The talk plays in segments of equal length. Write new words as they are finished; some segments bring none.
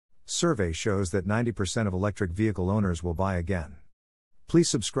Survey shows that 90% of electric vehicle owners will buy again. Please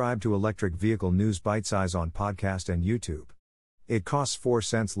subscribe to Electric Vehicle News Bitesize on podcast and YouTube. It costs 4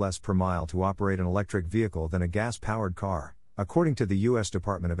 cents less per mile to operate an electric vehicle than a gas-powered car, according to the U.S.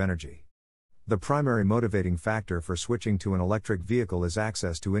 Department of Energy. The primary motivating factor for switching to an electric vehicle is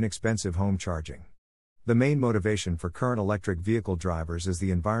access to inexpensive home charging. The main motivation for current electric vehicle drivers is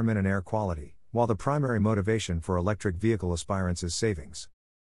the environment and air quality, while the primary motivation for electric vehicle aspirants is savings.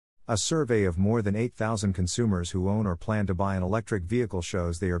 A survey of more than 8,000 consumers who own or plan to buy an electric vehicle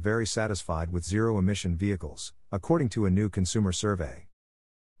shows they are very satisfied with zero-emission vehicles, according to a new consumer survey.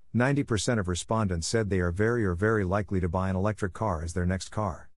 90% of respondents said they are very likely to buy an electric car as their next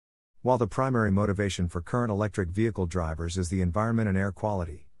car. While the primary motivation for current electric vehicle drivers is the environment and air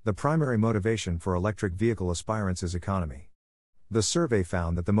quality, the primary motivation for electric vehicle aspirants is economy. The survey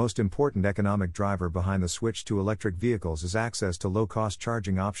found that the most important economic driver behind the switch to electric vehicles is access to low-cost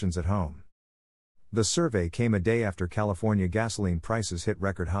charging options at home. The survey came a day after California gasoline prices hit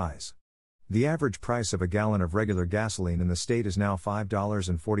record highs. The average price of a gallon of regular gasoline in the state is now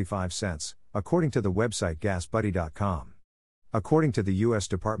 $5.45, according to the website GasBuddy.com. According to the U.S.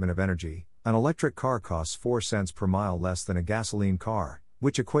 Department of Energy, an electric car costs 4 cents per mile less than a gasoline car,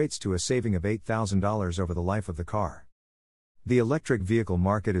 which equates to a saving of $8,000 over the life of the car. The electric vehicle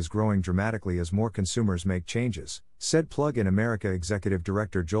market is growing dramatically as more consumers make changes, said Plug-in America Executive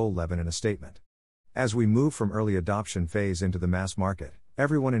Director Joel Levin in a statement. As we move from early adoption phase into the mass market,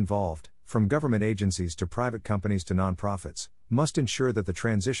 everyone involved, from government agencies to private companies to nonprofits, must ensure that the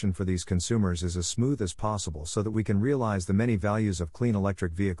transition for these consumers is as smooth as possible so that we can realize the many values of clean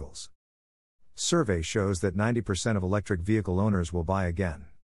electric vehicles. Survey shows that 90% of electric vehicle owners will buy again.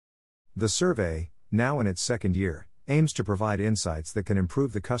 The survey, now in its second year, aims to provide insights that can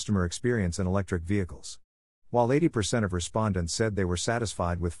improve the customer experience in electric vehicles. While 80% of respondents said they were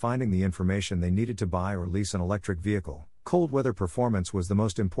satisfied with finding the information they needed to buy or lease an electric vehicle, cold weather performance was the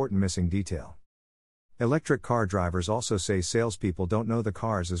most important missing detail. Electric car drivers also say salespeople don't know the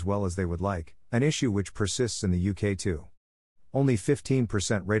cars as well as they would like, an issue which persists in the UK too. Only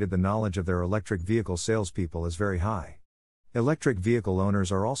 15% rated the knowledge of their electric vehicle salespeople as very high. Electric vehicle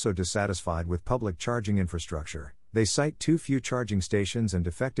owners are also dissatisfied with public charging infrastructure. They cite too few charging stations and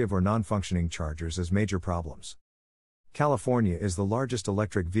defective or non-functioning chargers as major problems. California is the largest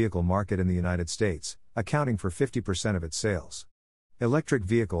electric vehicle market in the United States, accounting for 50% of its sales. Electric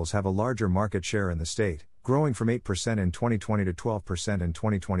vehicles have a larger market share in the state, growing from 8% in 2020 to 12% in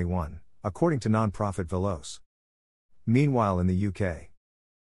 2021, according to nonprofit Veloce. Meanwhile in the UK,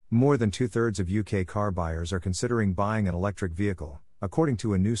 more than two-thirds of UK car buyers are considering buying an electric vehicle, according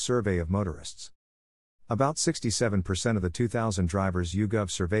to a new survey of motorists. About 67% of the 2,000 drivers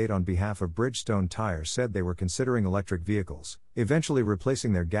YouGov surveyed on behalf of Bridgestone Tires said they were considering electric vehicles, eventually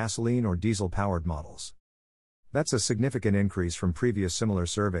replacing their gasoline or diesel-powered models. That's a significant increase from previous similar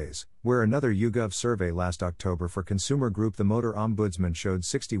surveys, where another YouGov survey last October for consumer group The Motor Ombudsman showed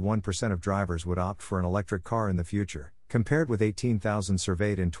 61% of drivers would opt for an electric car in the future, compared with 18,000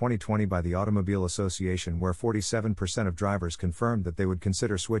 surveyed in 2020 by the Automobile Association, where 47% of drivers confirmed that they would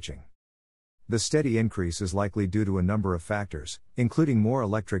consider switching. The steady increase is likely due to a number of factors, including more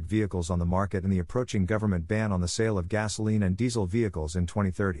electric vehicles on the market and the approaching government ban on the sale of gasoline and diesel vehicles in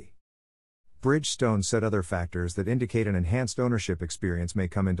 2030. Bridgestone said other factors that indicate an enhanced ownership experience may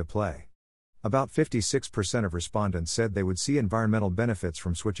come into play. About 56% of respondents said they would see environmental benefits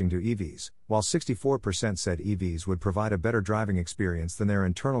from switching to EVs, while 64% said EVs would provide a better driving experience than their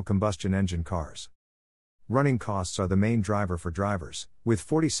internal combustion engine cars. Running costs are the main driver for drivers, with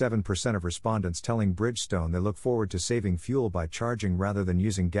 47% of respondents telling Bridgestone they look forward to saving fuel by charging rather than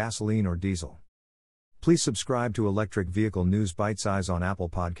using gasoline or diesel. Please subscribe to Electric Vehicle News Bitesize on Apple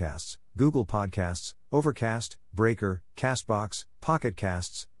Podcasts, Google Podcasts, Overcast, Breaker, Castbox, Pocket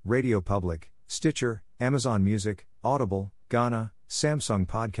Casts, Radio Public, Stitcher, Amazon Music, Audible, Gaana, Samsung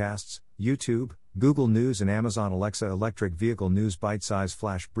Podcasts, YouTube, Google News and Amazon Alexa. Electric Vehicle News Bitesize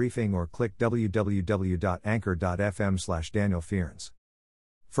Flash Briefing, or click www.anchor.fm/Daniel Fearns.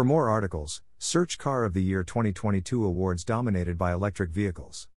 For more articles, search Car of the Year 2022 awards dominated by electric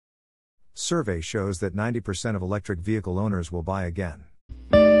vehicles. Survey shows that 90% of electric vehicle owners will buy again.